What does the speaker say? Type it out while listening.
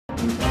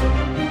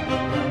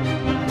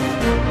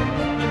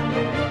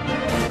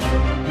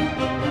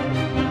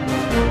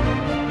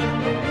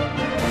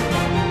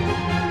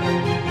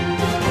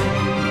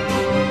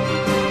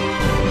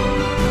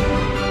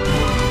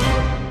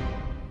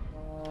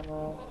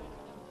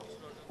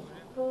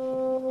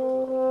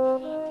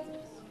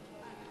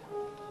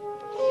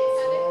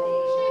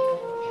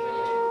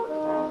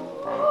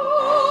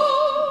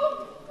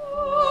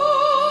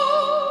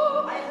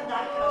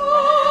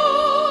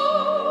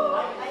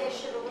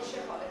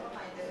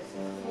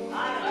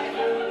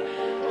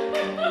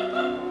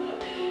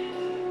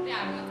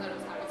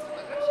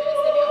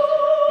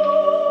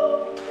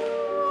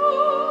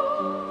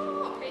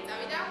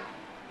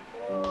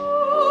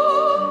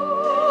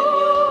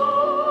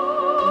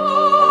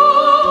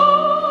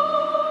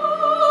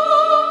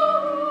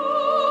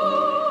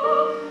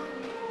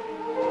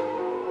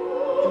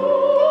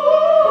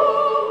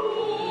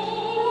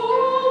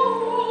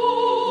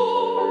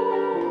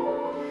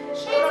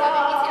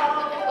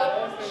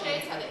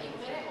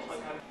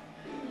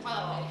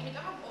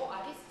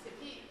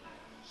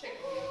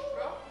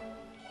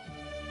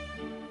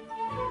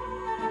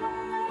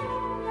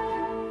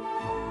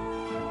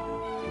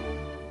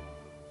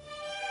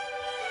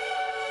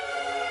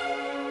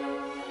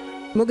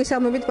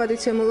მოგესალმებით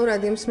პატრიციამულო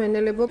რადიო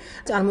მსმენელებო,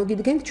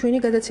 წარმოგიდგენთ ჩვენი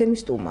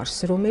გადაცემის სტუმარს,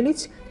 რომელიც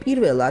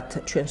პირველად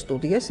ჩვენ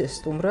სტუდიას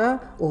ესტუმრა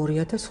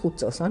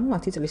 2005 წელს, ანუ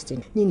 10 წლის წინ.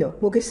 ნინო,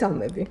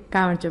 მოგესალმები.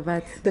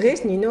 გამარჯობათ. დღეს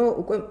ნინო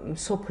უკვე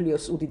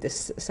მსოფლიოს უდიდეს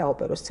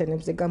საოპერო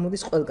სცენებზე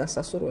გამოდის, ყველგან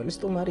სასურველი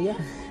სტუმარია.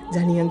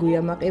 ძალიან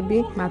გვიამაყები,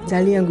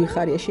 ძალიან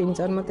გვიხარია შენი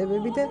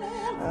წარმატებები და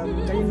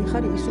ძალიან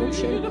მიხარია ის, რომ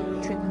შენ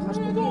ჩვენ ახალ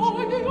სტუდიაში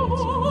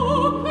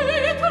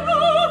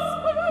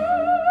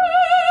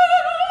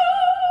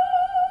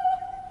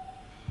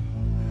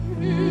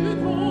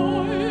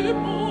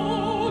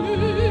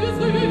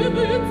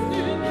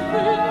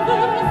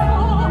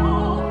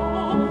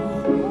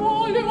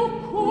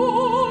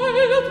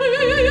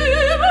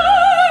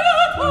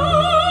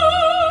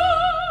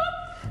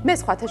მე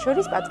სხვათა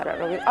შორის პატარა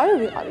რო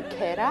ვიყავი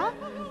ქერა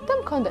და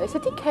მქონდა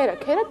ესეთი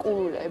ქერა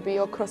კულულები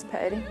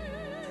ოქროსფერი.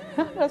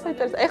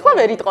 ეხლა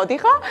ვერ იტყოდი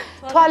ხა?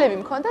 თვალები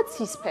მქონდა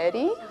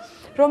ცისფერი,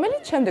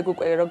 რომელიც შემდეგ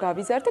უკვე რო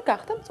გავიზარდე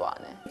გახდა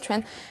მწვანე.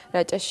 ჩვენ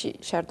რაჭაში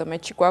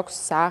შარდომეთში გვაქვს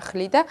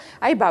სახლი და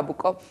აი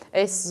ბაბუკო,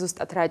 ეს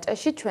ზუსტად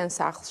რაჭაში ჩვენ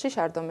სახლში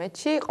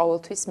შარდომეთში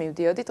ყოველთვის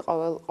მივდიოდით,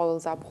 ყოველ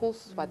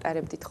ზაფხულს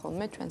ვატარებდით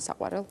ხოლმე ჩვენ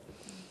საყვარელ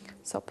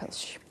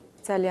სოფელში.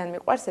 ძალიან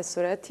მიყვარს ეს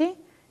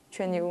სურათი.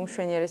 ჩვენი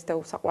უმშვენიერესი და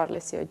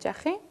უსაყვარლესი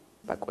ოჯახი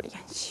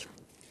ბაკურიანში.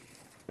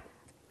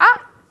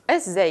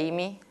 ეს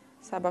ზეიმი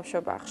საბავშვო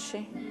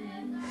ბაღში.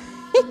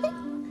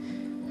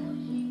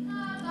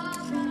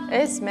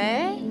 ეს მე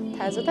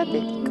თაზო და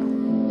დედიკო.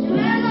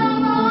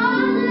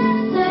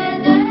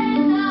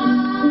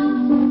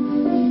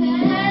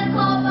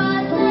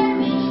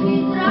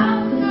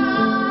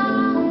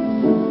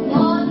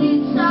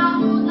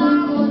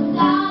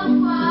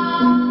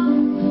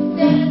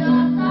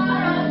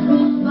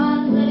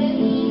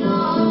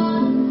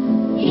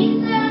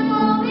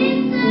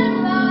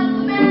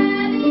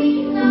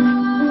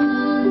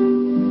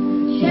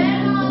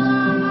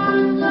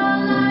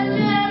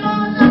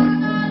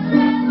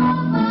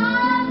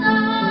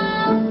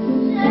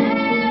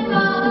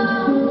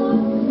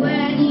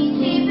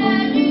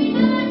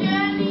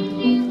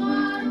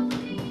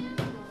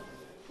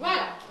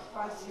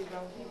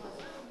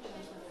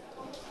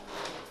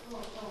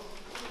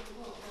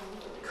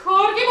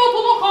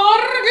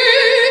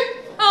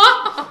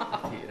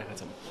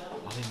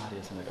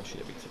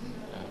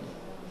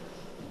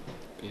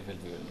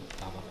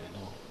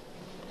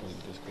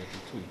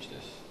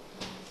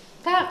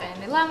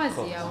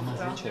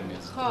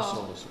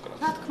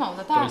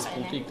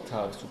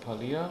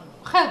 სუფალია.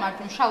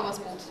 ხელმარჯვნივ შალვას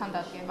პულტთან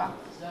დადგება.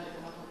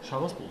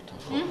 შალვას პულტთან,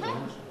 ხო?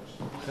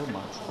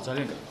 ხელმარჯვნივ,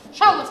 ძალიან კარგი.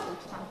 შალვას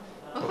პულტთან.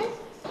 ოკეი?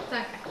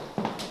 ძალიან კარგი.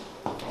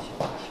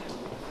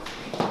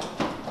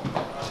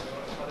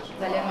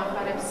 ძალიან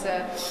მახარებს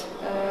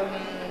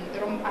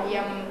რომ აი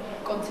ამ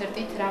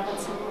კონცერტით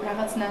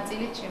რაღაც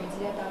ნაწილით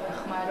შემიძლია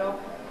დავეხმარო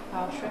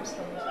ბავშვებს,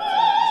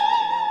 რომელსაც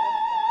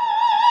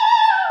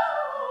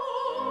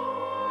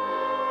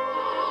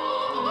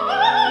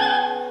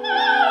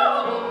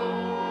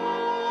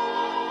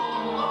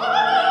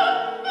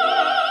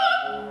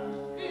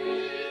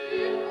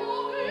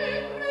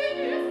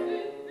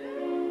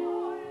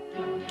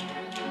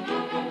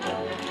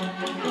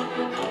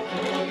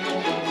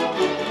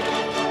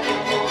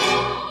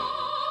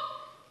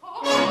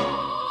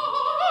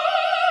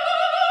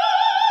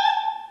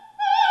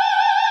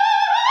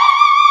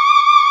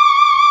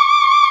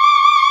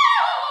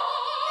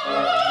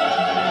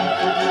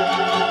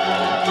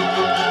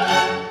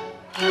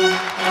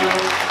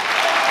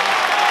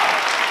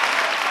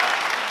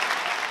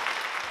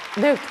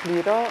მე ვთვლი,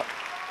 რომ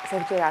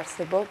ზოგჯერ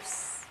არსებობს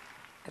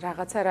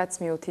რაღაცა, რაც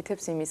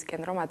მიუთითებს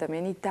იმისკენ, რომ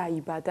ადამიანი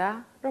დაიბადა,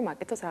 რომ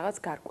აკეთოს რაღაც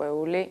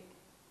გარკვეული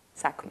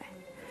საქმე.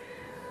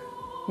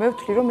 მე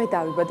ვთვლი, რომ მე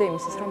დავიბადე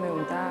იმისთვის, რომ მე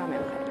უნდა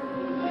მემღერა.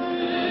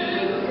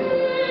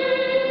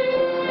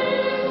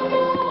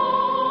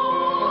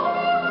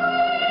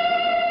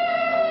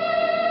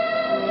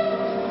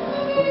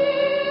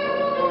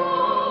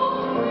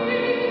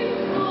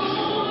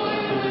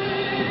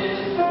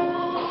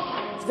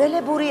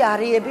 ძველებური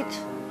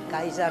არიებით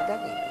გაიზარდა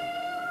ნინო,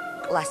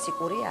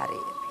 კლასიკური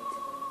არიებით.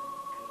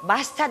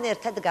 მასთან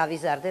ერთად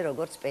გავიზარდე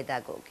როგორც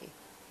პედაგოგი.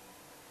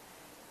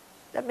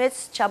 და მეც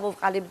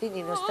ჩამოვყალიბდი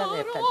ნინოსთან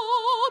ერთად.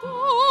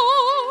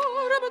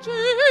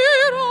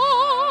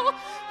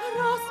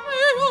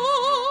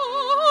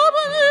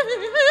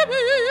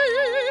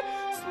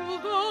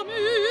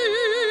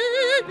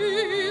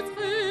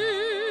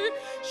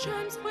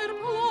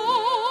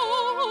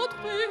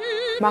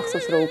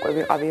 მახსოვს რომ უკვე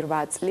ვიყავი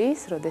 8 წლის,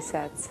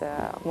 როდესაც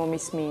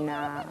მომისმინა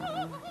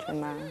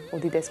ჩვენმა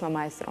უდიდესმა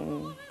მაესტრომ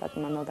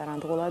ბატონმა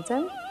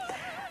ნოდარანდღულაძემ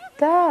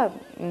და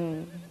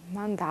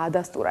მან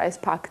დაადასტურა ეს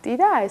ფაქტი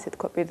და აი ესე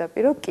თქო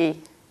პირდაპირ რომ კი,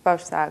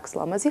 ბავშვს აქვს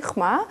ლამაზი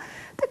ხმა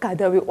და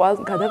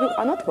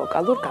გადავიყვანოთ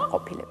ვოკალურ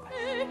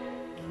განყოფილებაში.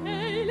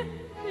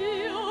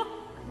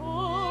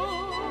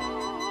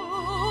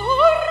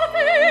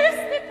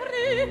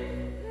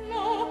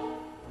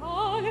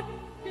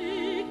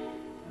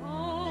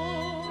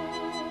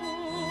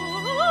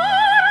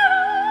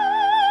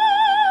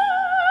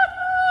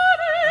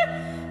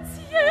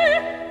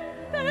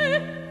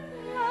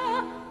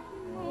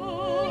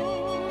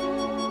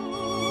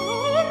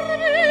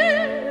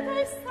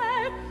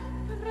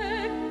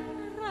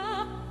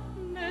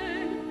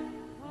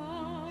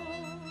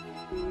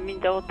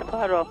 მინდა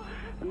ვთქვა, რომ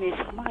მის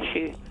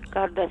ხმაში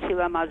გარდა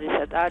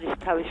სილამაზისა და არის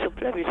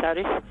თავისუფლების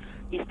არის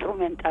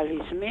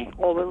ინსტრუმენტალიზმი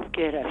ყოველ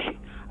ბგერაში.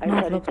 აი ეს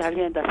არის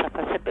ძალიან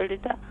დასაფასებელი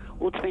და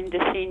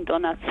უწმინდესი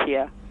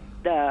ინტონაცია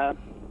და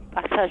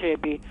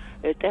პასაჟები,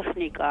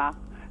 ტექნიკა,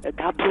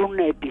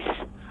 დაბრუნების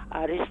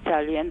არის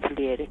ძალიან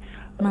ძლიერი.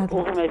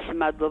 უღმესი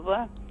მადლობა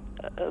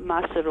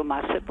მას რომ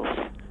არსებობს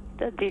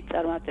და დიდ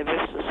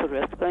წარმატებებს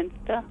უსურვებს თქვენ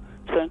და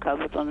თქვენ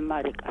ქალბატონო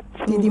მარიკაც.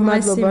 დიდი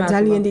მადლობა,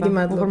 ძალიან დიდი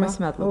მადლობა.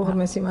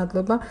 უღმესი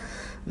მადლობა.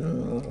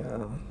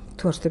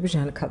 თუ არ ვშტები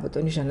ჟანა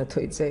ქალბატონი ჟანა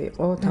თოიძე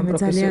იყო თან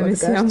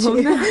პროფესიულად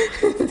გამოვიდა.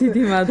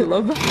 დიდი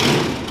მადლობა.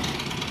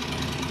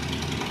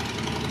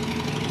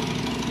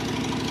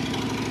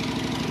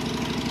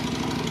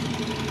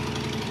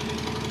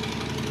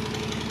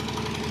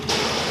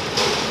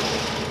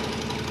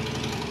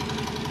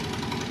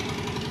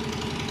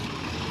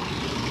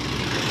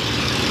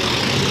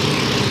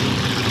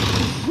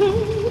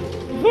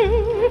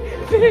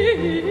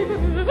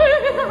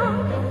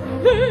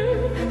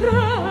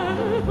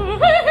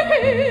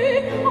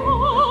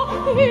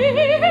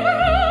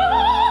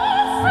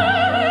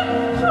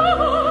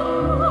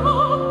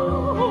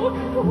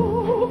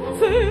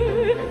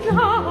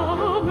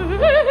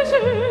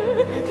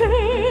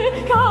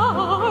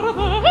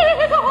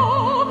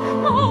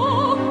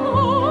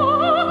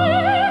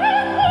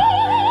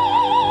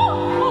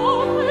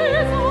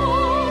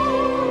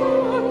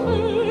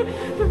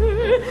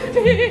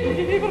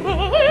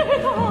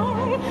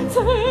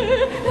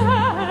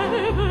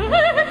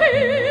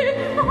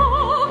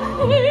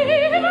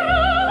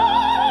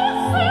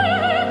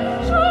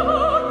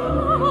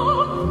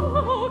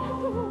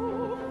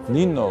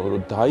 ნინო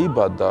რომ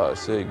დაიბადა,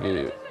 ესე იგი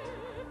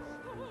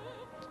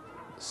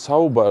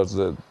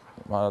საუბარზე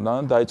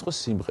მანამ დაიწყო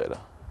სიმღერა.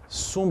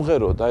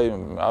 სუმღერო და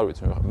არ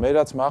ვიცი, მე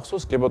რაც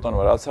მახსოვს, კი ბატონო,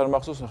 რაც არ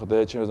მახსოვს, ახლა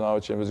დაეჩემს და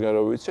მავაჩემს გარო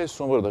ვიცი,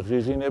 სუმღერო და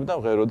ღიღინებდა,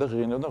 მღეროდა,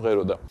 ღიღინებდა,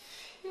 მღეროდა.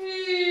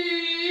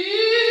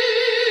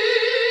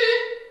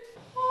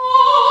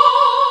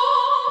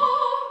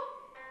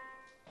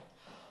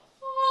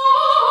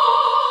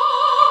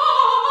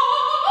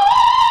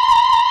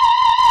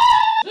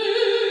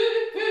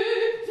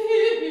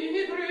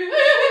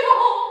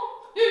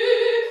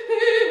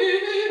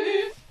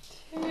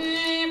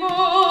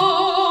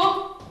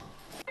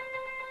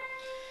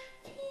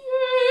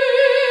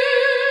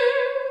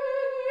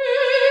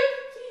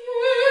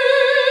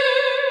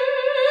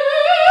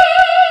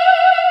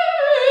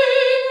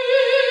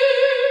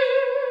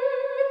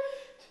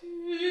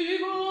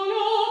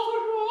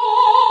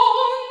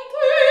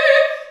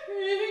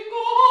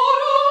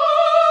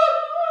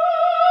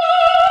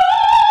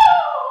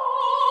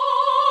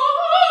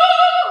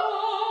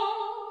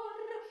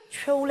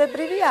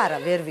 ჩვეულებრივი არა,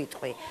 ვერ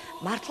ვიტყვი.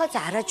 მართლაც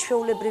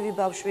არაჩვეულებრივი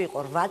ბავშვი იყო,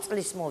 8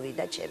 წლის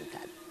მოვიდა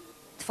ჩემთან.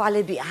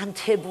 თვალები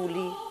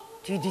ანთებული,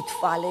 დიდი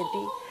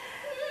თვალები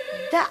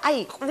და აი,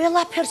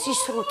 ყველაფერს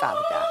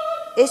ისრუტავდა.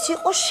 ეს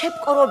იყო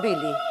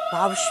შეპყრობილი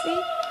ბავშვი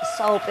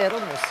საოპერო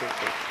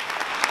მუსიკით.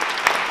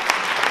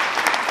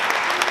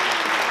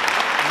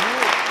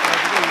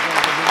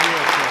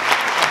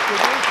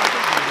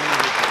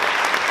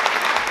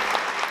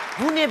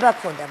 ბუნება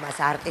ქონდა მას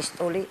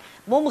არტისტული,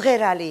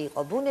 მომღერალი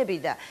იყო ბუნები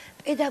და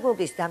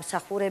პედაგოგის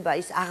დამსახურება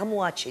ის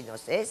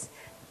აღმოაჩინოს ეს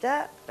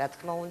და რა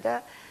თქმა უნდა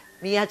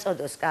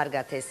მიაწოდოს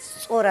კარგად ეს,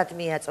 სწორად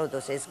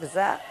მიაწოდოს ეს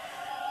გზა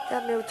და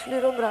მე ვთვლი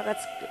რომ რაღაც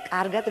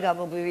კარგად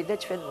გამოგვივიდა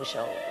ჩვენ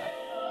მუშაობა.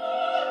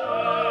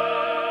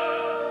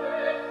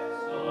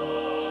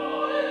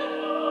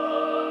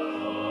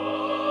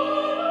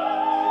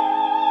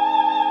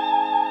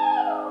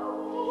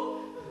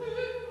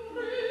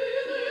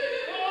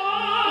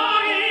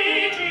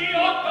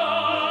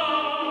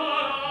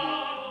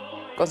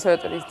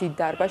 კონსერვატორიის დიდ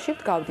დარბაზში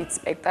ვდგავდით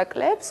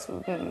სპექტაკლებს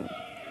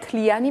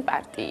მთლიანი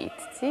პარტიით,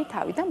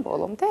 თავიდან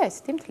ბოლომდე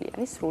ესეთი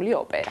მთლიანი სრული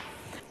ოპერა.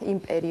 იმ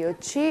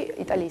პერიოდში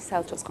იტალიის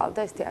საელჩოს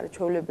ყავდა ესეთი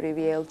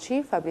არაჩვეულებრივი ელჩი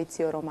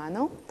ფაბრიციო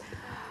რომანო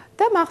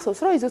და მახსოვს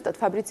რომ ზუსტად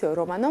ფაბრიციო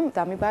რომანომ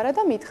დამიბარა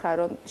და მითხრა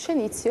რომ შენ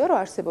იციო რომ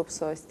არსებობს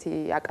ესეთი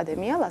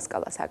აკადემია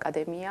ლასკალას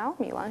აკადემია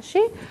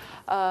მილანში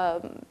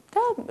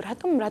და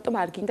რატომ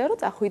არ გინდა რომ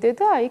წახვიდე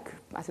და იქ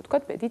ასე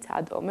ვთქვათ ბედიც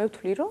ადო. მე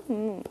ვთვლი რომ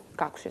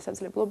გაქვს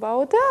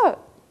შესაძლებლობაო და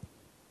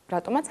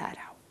რატომაც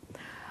არა.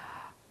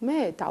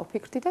 მე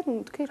დავფიქრდი და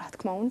თქვი რა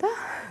თქმა უნდა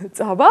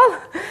წავალ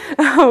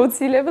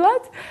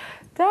აუცილებლად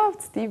და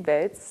ვწდი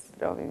ბედს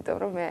რომ იმიტომ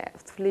რომ მე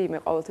ვთვლი მე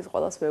ყოველთვის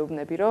ყველას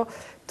ვეუბნები რომ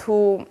თუ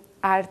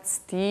არც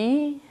დი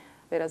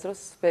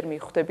ვერაზროს ვერ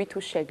მიხვდები თუ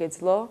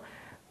შეგეძლო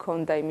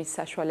ქონდა იმის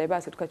საშუალება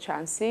ასე ვთქვათ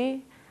შანსი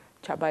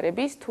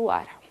ჩაბარების თუ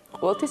არა.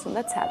 ყოველთვის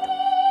უნდა ცადო.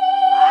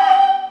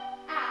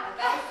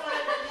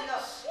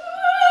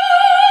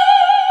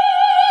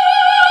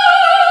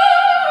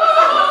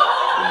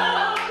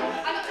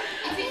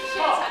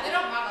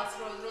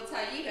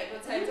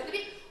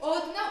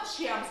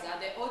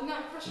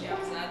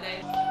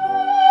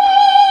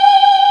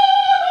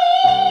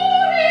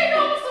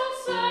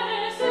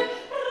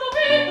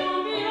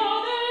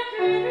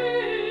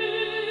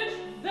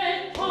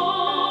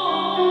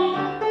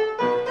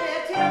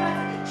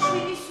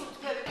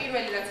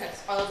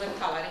 ყველაზე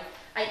მთავარი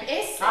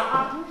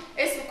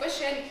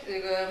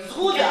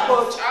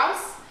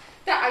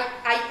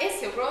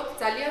უბრალოდ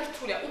ძალიან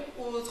რთულია.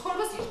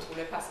 ცხოვრებას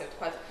ირთულებ, ასე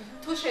ვთქვათ.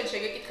 თუ შენ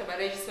შეგეკითხება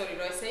რეჟისორი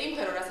რომ ესე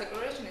იმღერო,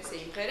 რასაკვირველია შენ ესე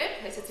იმღერებ,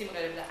 ესეც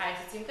იმღერებ და აი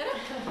ესეც იმღერებ,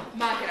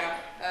 მაგრამ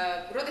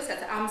როდესაც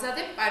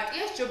ამზადებ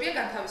პარტიას, ჯობია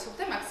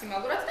განთავისუფლდე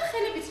მაქსიმალურად და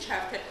ხელებით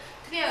ჩართე.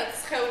 თლიანად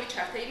სხეული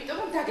ჩართე, იმიტომ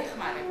რომ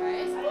დაგეხმარება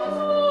ეს.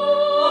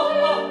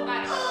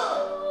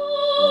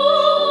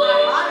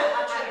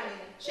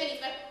 შენ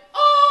იწყებ.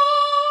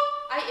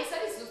 აი ეს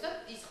არის ზუსტად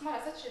ის ხმა,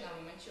 რასაც შენ ამ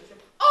მომენტში უშვებ.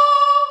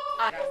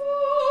 არა.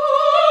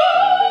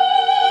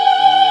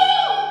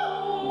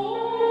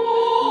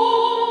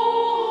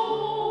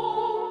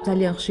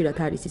 ძალიან ხშირად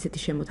არის ისეთი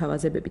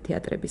შემოთავაზებები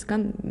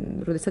თეატრებისგან,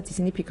 როდესაც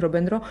ისინი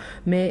ფიქრობენ, რომ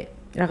მე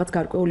რაღაც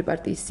გარკვეული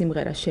პარტიის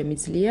სიმღერა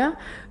შემიძლია,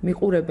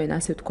 მიყურებენ,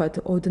 ასე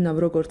ვთქვათ, ოდნავ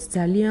როგორც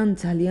ძალიან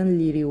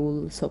ლირიულ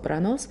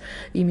სოპრანოს,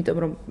 იმიტომ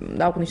რომ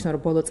დავყნიშნო,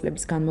 რომ ბოლო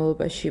წლების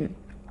განმავლობაში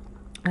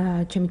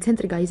ჩემი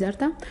ცენტრი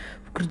გაიზარდა,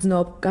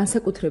 გრძნობ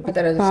განსაკუთრებით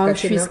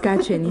ბავშვის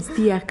გაჩენის,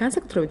 დიახ,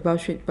 განსაკუთრებით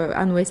ბავშვი,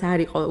 ანუ ეს არ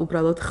იყო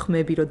უბრალოდ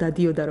ხმები, რომ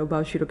დადიოდა, რომ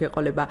ბავშვი რო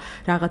გეყოლება,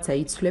 რაღაცა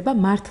იცვლება,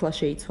 მართლა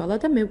შეიცვალა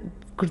და მე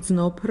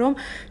გრძნობ, რომ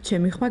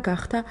ჩემი ხმა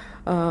გახდა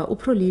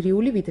უფრო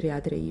ლირიული, ვიდრე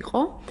ადრე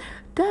იყო.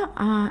 და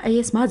აი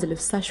ეს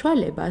მაძლევს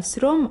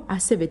საშუალებას, რომ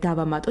ასევე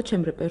დავამატო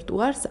ჩემ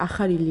რეპერტუარს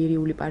ახალი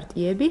ლირიული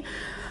პარტიები.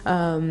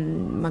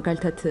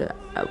 მაგალითად,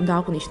 უნდა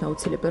აღვნიშნო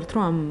აუცილებლად,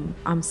 რომ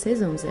ამ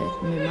სეზონზე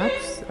მე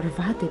მაქვს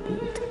 8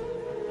 დებიუტი.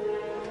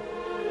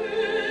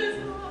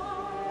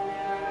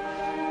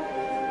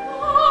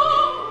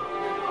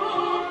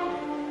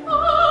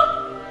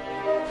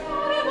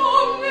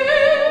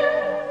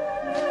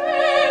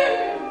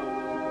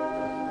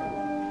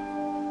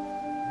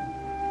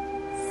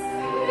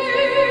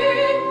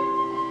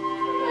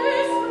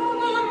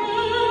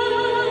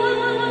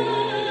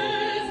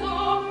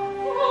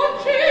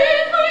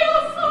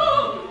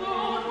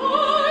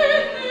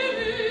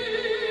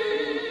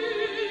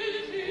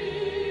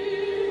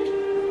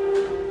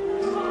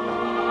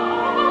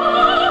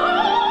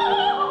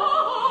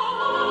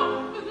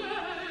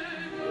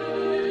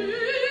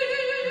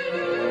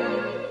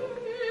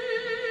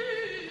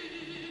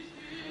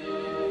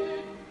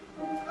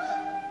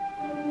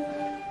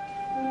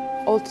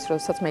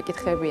 როდესაც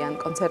მეკითხებიან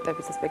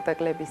კონცერტების და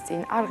სპექტაკლების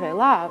წინ არ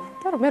ღელავ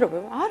და მე რომ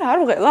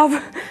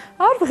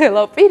არ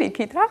ვღელავ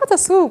პირიქით რაღაცა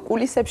სულ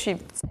კულისებში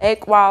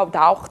ეკვავ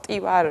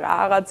დავხტივარ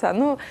რაღაცა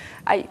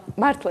აი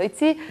მართლა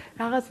იცი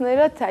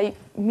რაღაცნაირად აი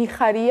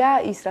მიხარია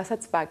ის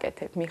რასაც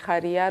ვაკეთებ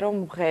მიხარია რომ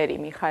მღერი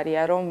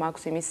მიხარია რომ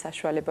მაქვს იმის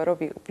საშუალება რომ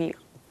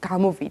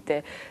გამოვიდე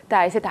და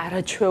ესეთ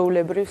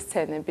არაჩვეულებრივ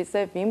სცენებზე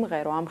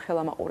ვიმღერო ამ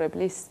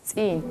ხელამაყურებლის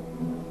წინ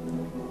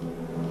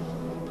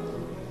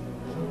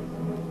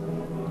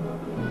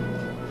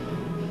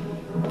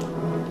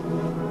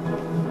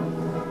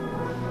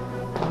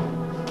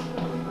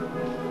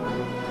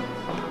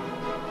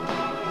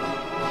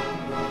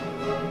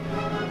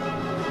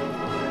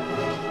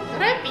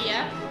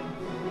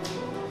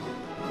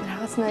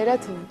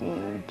რაღაცნაირად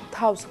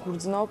თავს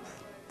გურძნობ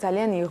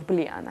ძალიან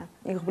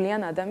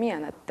იღბლიან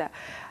ადამიანად და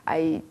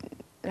აი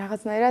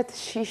რაღაცნაირად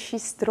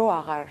შიშის დრო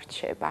აღარ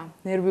რჩება,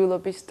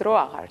 ნერვიულობის დრო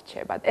აღარ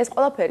რჩება. ეს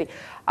ყველაფერი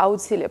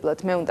აუცილებლად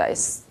მე უნდა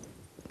ეს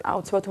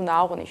აუცილებლად უნდა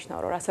აღვნიშნო,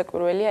 რომ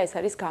რასაკვირველია ეს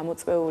არის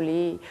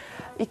გამოწვეული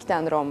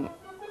იქიდან რომ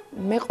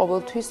მე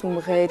ყოველთვის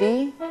უმღერი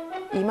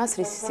იმას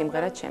რის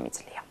სიმღერად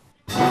შემიძლია.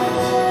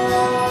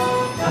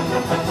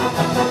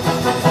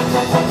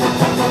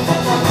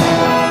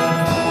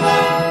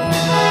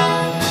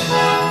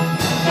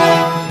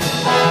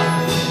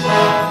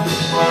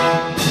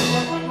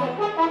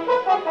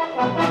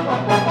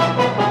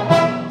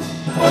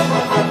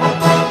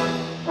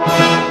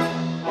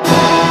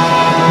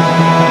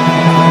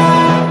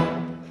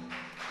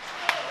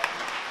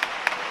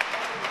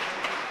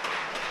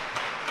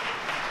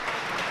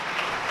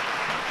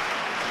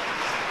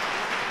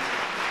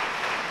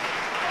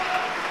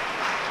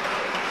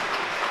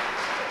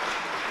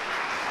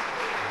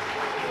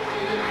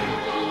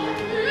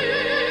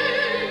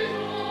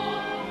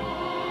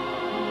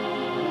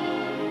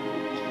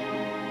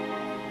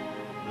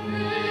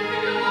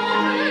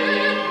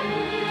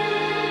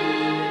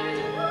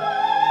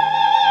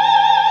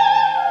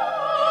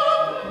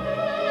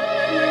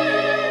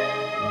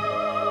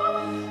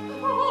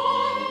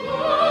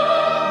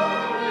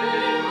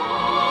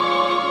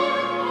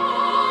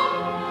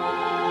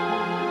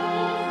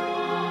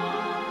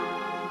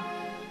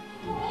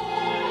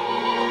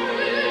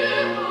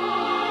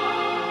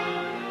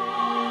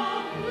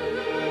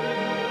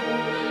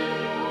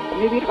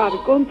 ვიყავი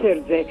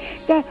კონცერტზე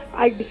და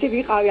აი ისე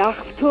ვიყავი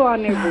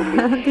აღფრთოვანებული.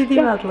 დიდი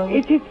მადლობა.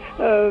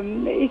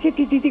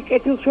 ისეთი დიდი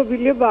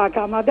კეთილშობილება აქვს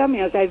ამ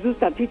ადამიანს, აი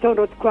ზუსტად თვითონ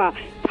რო თქვა,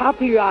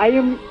 თაფლი, აი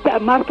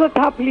მართლა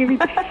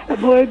თაფლივით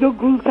მოედო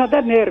გულსა და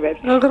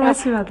ნერვებს.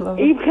 უღრმესი მადლობა.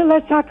 იმ ხელა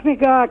საქმე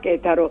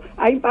გააკეთა, რომ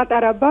აი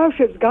პატარა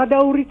ბავშვებს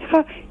გადაურიცხა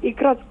იქ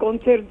რაც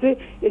კონცერტზე,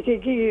 ესე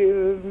იგი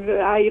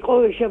აი იყო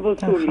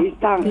შემოსული ის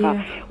თანხა.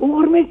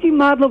 უღრმესი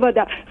მადლობა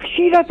და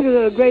ხშირად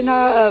გვენა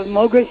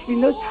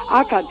მოგესმინოს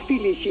აქ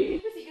თბილისში.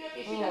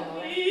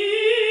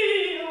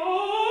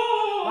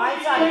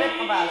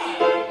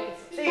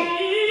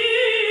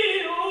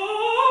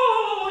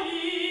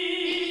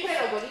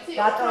 ვიცი?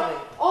 ბატონი.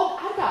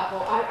 არ გააღო,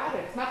 არ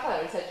არის, მართლა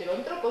არის საჭირო,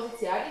 იმიტომ რომ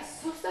პოზიცია არის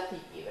სუსტად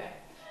იგივე.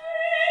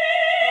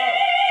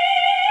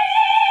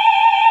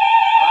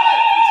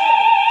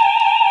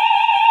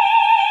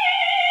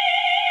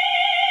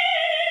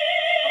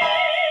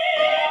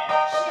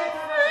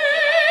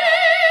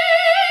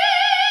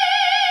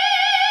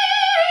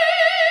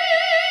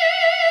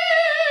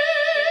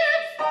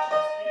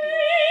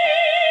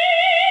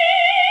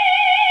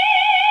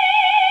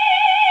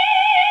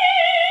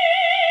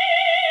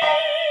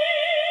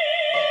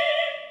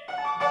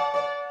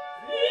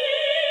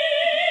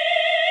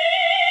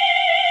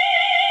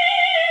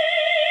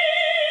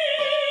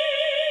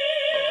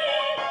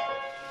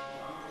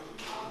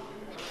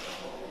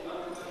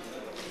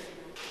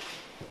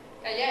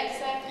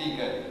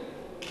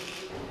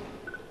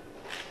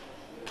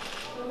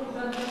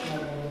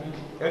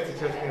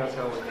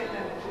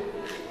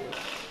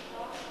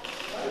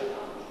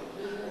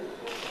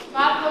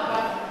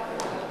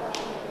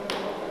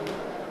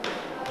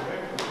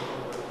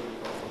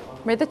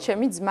 მე და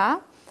ჩემი ძმა,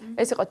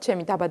 ეს იყო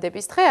ჩემი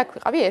დაბადების დღე, აქ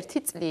ვიყავი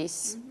 1 წლის.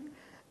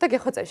 და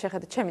გეხოცები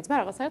შეხედა, ჩემი ძმა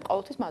რაღაცნაირად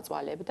ყოველთვის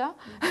მაწვალებდა.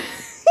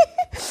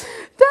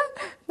 და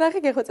ნახე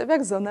გეხოცები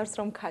აქ ზონარს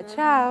რომ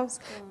ქაჩავს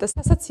და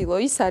სასაცილო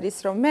ის არის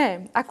რომ მე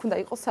აქ უნდა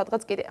იყოს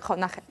სადღაც კიდე, ხო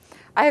ნახე.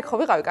 აი აქ ხო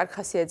ვიყავი კარგ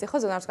ხასიათზე, ხო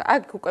ზონარს.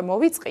 აქ უკვე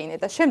მოვიწყინე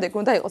და შემდეგ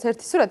უნდა იყოს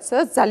ერთი სურათი,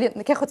 სადაც ძალიან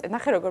გეხოცები,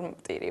 ნახე როგორ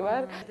მტირი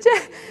ვარ.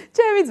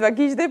 ჩემი ძმა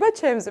გიждდება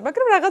ჩემზე,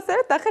 მაგრამ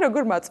რაღაცნაირად ნახე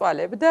როგორ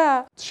მაწვალებდა.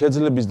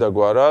 შეძლების და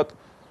გვარად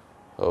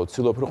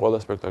ვცდილობ რომ ყველა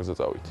სპექტაკლზე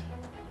წავიდე.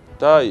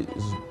 და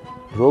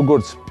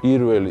როგორც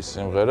პირველი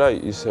სიმღერა,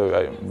 ისე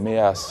აი მე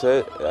ასე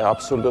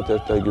აბსოლუტურად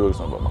ერთ და იგივე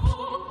გზნობა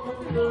მაქვს.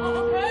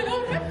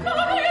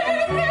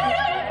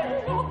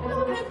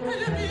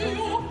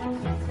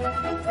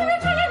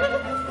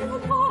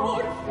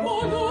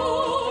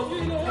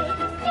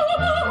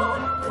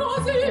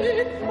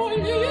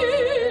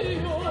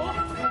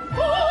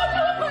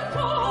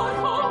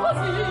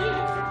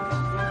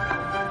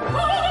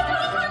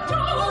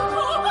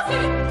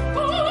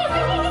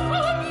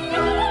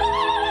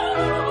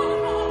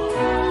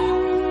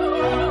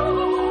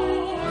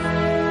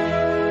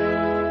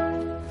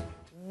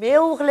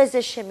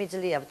 მეუღლეზე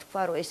შემიძლია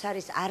ვთქვა, რომ ეს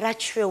არის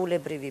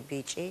არაჩვეულებრივი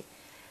ბიჭი.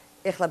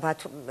 ეხლა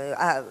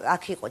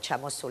აქ იყო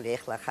ჩამოსული,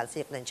 ეხლა ხალხი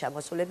იყვნენ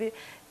ჩამოსულები,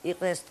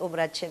 იყვნენ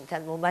სტუმრად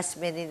ჩემთან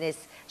მომასმენინეს,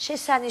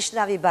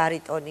 შესანიშნავი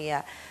ბარიტონია,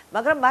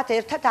 მაგრამ მათ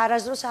ერთად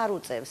არასდროს არ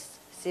უწევს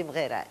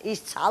სიმღერა. ის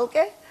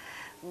ცალკე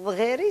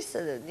მღერის,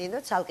 ნინო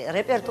ცალკე,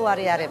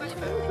 რეპერტუარი არ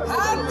ემთხვევა.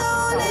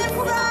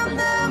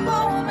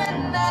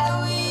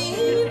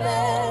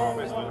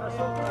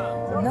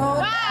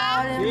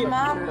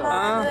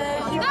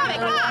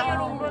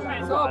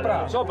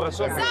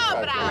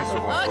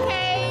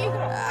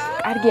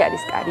 კარგი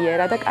არის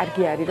კარიერა და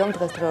კარგი არის რომ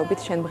დღესდღეობით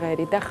შენ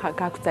მღერი და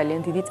გაქვს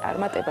ძალიან დიდი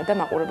წარმატება და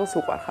მაყურებელს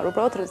უყვარხარ.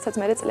 უბრალოდ როდესაც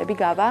მე წლები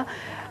გავა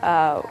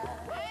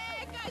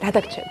რა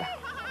დაგჭება?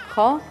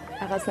 ხო?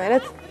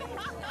 რაღაცნაირად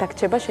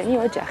დაგჭება შენი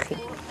ოჯახი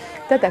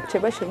და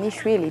დაგჭება შენი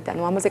შვილი და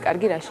ნუ ამაზე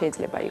კარგი რა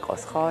შეიძლება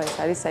იყოს, ხო? ეს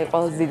არის აი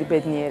ყველაზე დიდი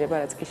ბედნიერება,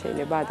 რაც კი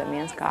შეიძლება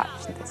ადამიანს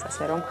გააჩნდეს,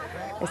 ასე რომ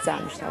ეს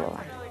ძალიან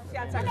მნიშვნელოვანია.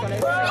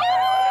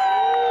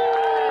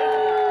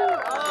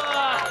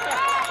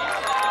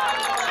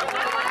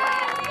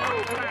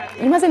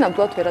 იმაზე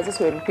ნამდვილად ვერაზეს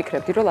ვერ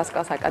ვფიქრებდი, რომ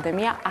ლასკაოს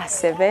აკადემია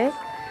ასევე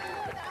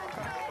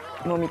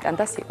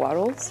მომიტანდა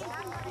სიყვარულს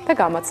და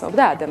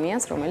გამაცნობდა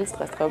ადამიანს, რომელიც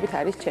დღესდღეობით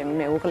არის ჩემი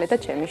მეუღლე და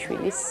ჩემი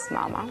შვილის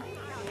მამა.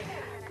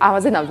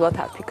 ამაზე ნამდვილად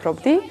არ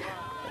ვფიქრობდი,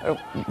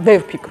 ვერ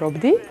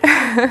ვფიქრობდი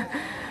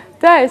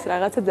და ეს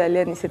რაღაცა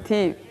ძალიან ისეთი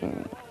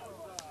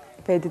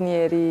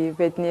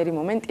ბედნიერი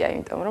მომენტია,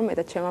 იმიტომ რომ მე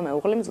და ჩემმა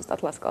მეუღლემ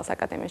ზუსტად ლასკაოს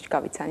აკადემიაში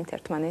გავიცანით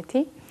ერთმანეთი.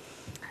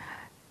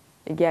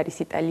 იგი არის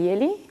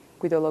იტალიელი,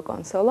 გვიდოლო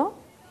კონსოლო.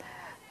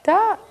 და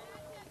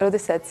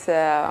როდესაც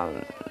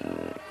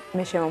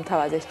მე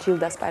შემომთავაზეს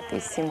ჯილდას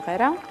პარტიის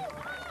სიმღერა,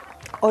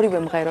 ორივე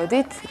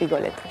მღეროდით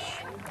რიგოლეტოში.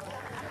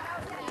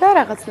 და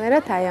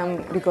რაღაცნაირად აი ამ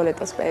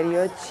რიგოლეტოს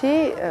პერიოდში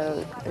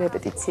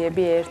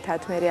რეპეტიციები ერთად,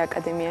 მე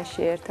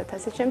აკადემიაში ერთად,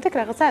 ასე შემდეგ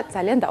რაღაცა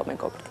ძალიან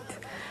დავმეგობრდით.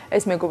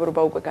 ეს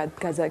მეგობრობა უკვე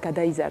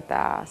გადაიზარდა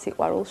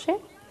სიყვარულში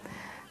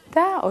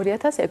და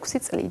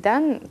 2006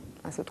 წლიდან,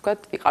 ასე ვთქვათ,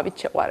 ვიყავით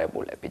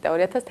შეყვარებულები და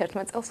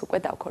 2011 წელს უკვე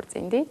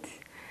დავქორწინდით.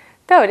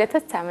 და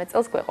 2013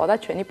 წელს გვეყოდა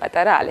ჩვენი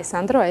პატარა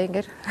ალესანდრო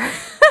აიგერ.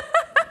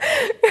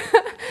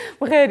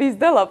 მღერის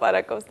და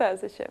ლაპარაკობს და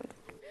ასე შემდეგ.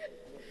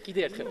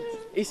 კიდე ერთხელ.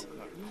 ის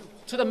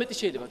ცოტა მეტი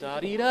შეიძლება და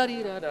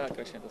რირა და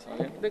აკრეშენდა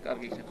ძალიან და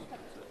კარგი იქნება.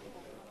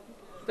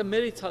 და მე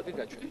ცალკე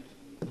გაჩვენ.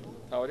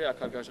 თავი აქ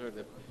არ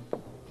გაჟღერდება.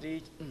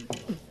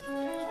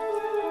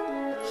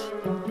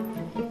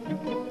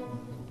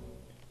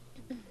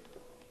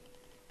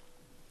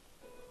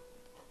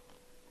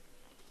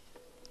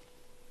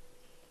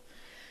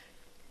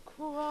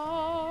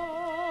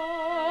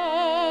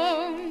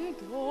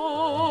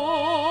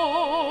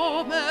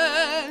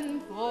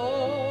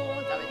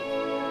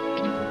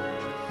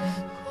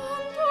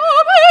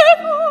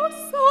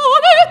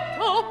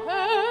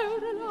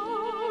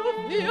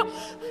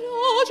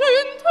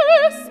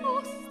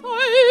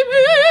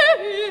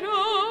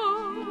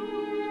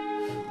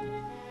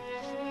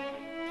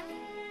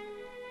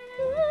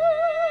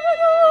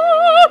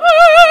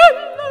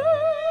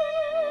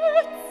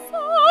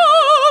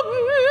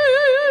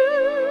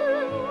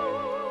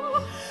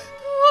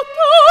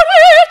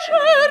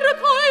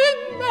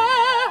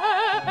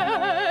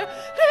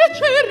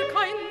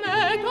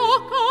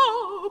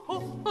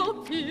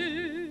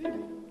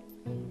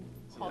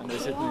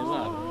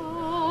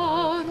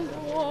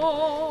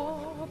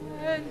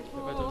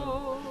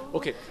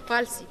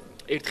 ვალსი.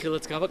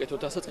 ერთხელაც გავაკეთოთ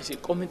დასაწყისი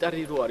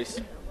კომენტარი რო არის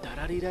და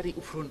რარი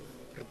უფრო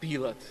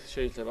რბილად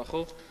შეიძლება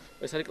ხო?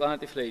 ეს არის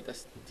კლანეტი ფლეიტას.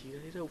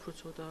 თირერა უფრო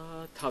ცოტა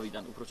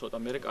თავიდან უფრო ცოტა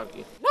მერე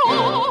კარგია.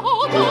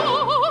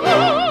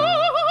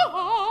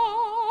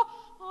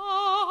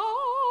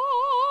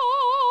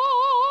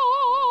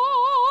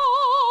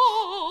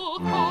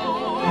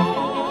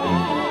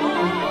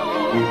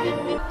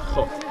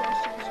 ხო.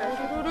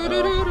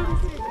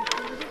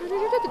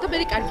 და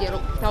მე კარგია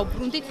რომ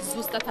დავბრუნდით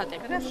ზუსტად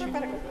ატემპოში.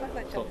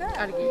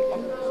 კარგი იყო.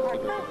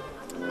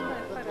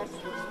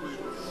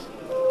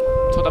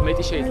 ცოტა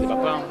მეტი შეიძლება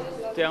ბამ.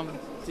 დამ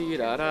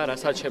რა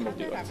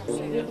საჩემოდივართ.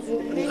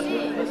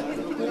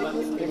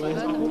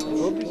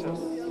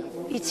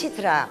 იცით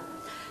რა,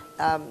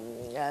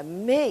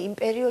 მე იმ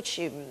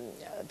პერიოდში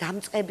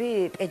დამწყები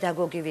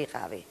პედაგოგი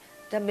ვიყავი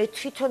და მე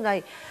თვითონ აი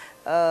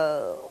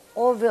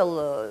ყოველ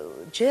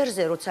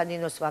ჯერზე როცა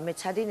ნინოს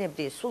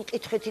ვამეცადინებდი, სულ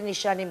კითხვითი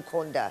ნიშანი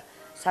მქონდა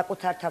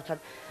საკუთარ თავთან.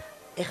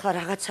 ეხლა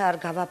რაღაცა არ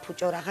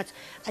გავაფუჭო, რაღაც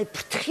აი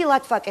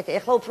ფრთხილად ვაკეთე.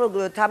 ეხლა უფრო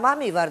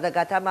თამამი ვარ და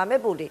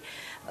გათამამებული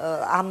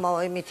ამ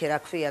იმითი რა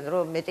ქვიან,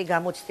 რომ მეტი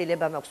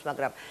გამოცდილება მაქვს,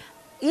 მაგრამ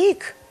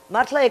იქ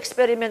მართლა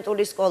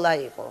ექსპერიმენტული სკოლა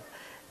იყო.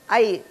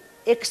 აი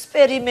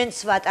ექსპერიმენტს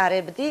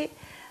ვატარებდი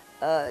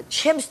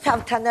ჩემს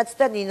თავთანაც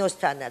და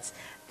ნინოსთანაც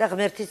და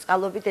ღმერთის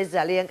წყალობით ეს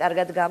ძალიან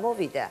კარგად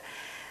გამოვიდა.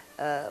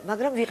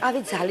 მაგრამ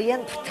ვიყავი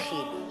ძალიან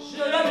ფრთხილი.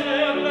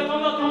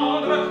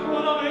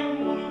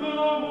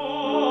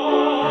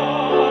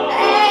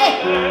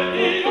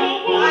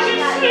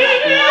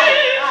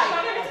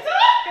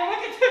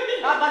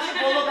 აბაში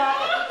ბოლო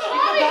გააკეთე.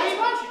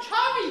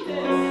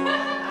 ჩავიდეს.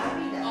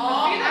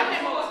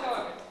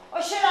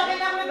 ой, შენ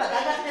აგენაღმება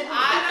გადახდები.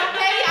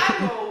 არაფერი არ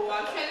მოუვა.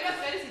 შეიძლება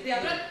წელის იდეა,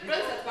 რომ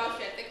პროცესად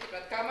ბავშვი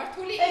ტექნიკურად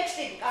გამართული.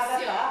 ტექსტი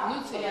კარგია. ნუ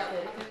ცია.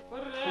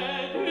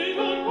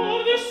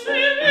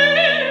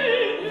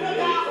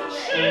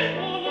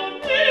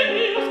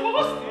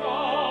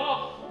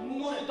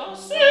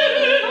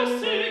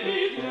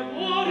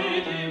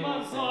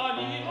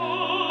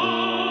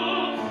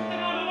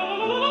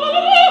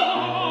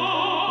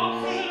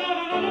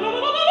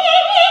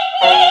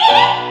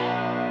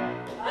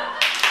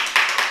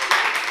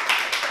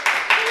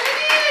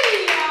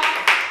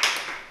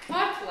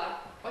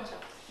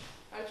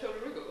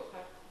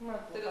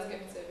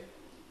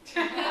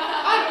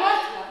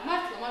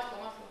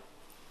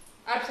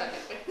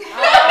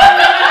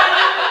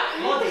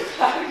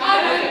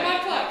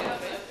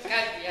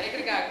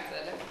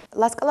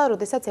 ლასკალა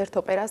როდესაც ერთ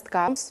ოპერას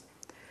დგამს,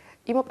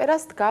 იმ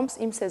ოპერას დგამს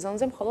იმ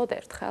სეზონზე მხოლოდ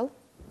ერთხელ.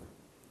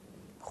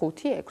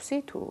 5,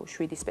 6 თუ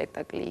 7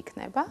 სპექტაკლი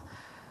იქნება.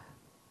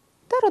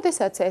 და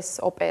როდესაც ეს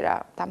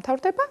ოპერა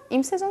დამთავრდება,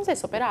 იმ სეზონზე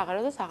ეს ოპერა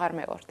აღარადოს აღარ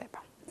მეორდება.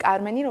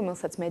 კარმენი,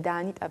 რომელსაც მე და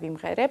ანიტა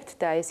ვიმღერებთ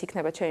და ეს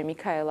იქნება ჩემი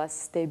მიქაელას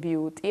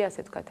დებიუტი, ასე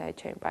ვთქვათ, აი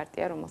ჩემი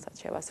პარტია, რომელსაც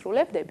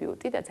შევასრულებ,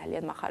 დებიუტი და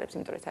ძალიან მახარებს,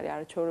 იმიტომ რომ ეს არის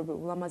არაჩვეულებრივი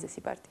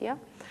ულამაზესი პარტია.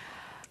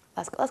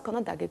 ლასკალას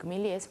ქონდა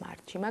დაგეგმილი ეს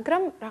მარტში,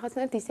 მაგრამ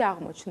რაღაცნაირად ისე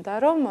აღმოჩნდა,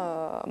 რომ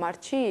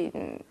მარტში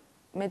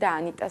მე და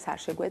ანიტას არ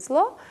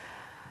შეგვეძლო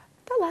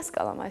და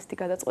ლასკალამ ესეთი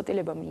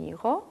გადაწყვეტილება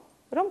მიიღო,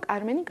 რომ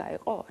კარმენი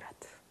გაიყო ორად.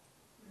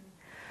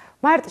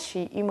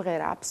 მარტში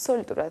იმღერა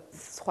აბსოლუტურად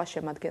სხვა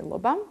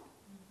შემადგენლობამ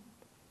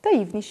და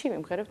ივნისში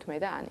ვიმღერებთ მე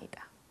და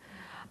ანიტა.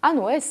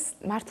 ანუ ეს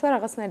მართლა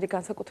რაღაცნაირი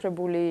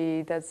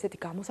განსაკუთრებული და ესეთი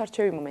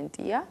გამოსარჩევი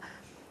მომენტია,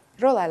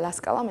 რომ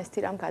ლასკალამ ესეთი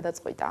რამ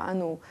გადაწყვიტა.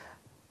 ანუ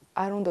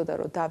არ უნდოდა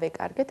რომ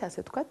დავეკარგეთ,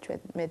 ასე ვთქვათ, ჩვენ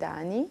მე და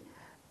ანი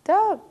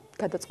და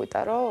გადაწყვიტა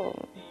რომ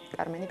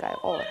კარმენი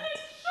გაიყო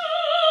ორად.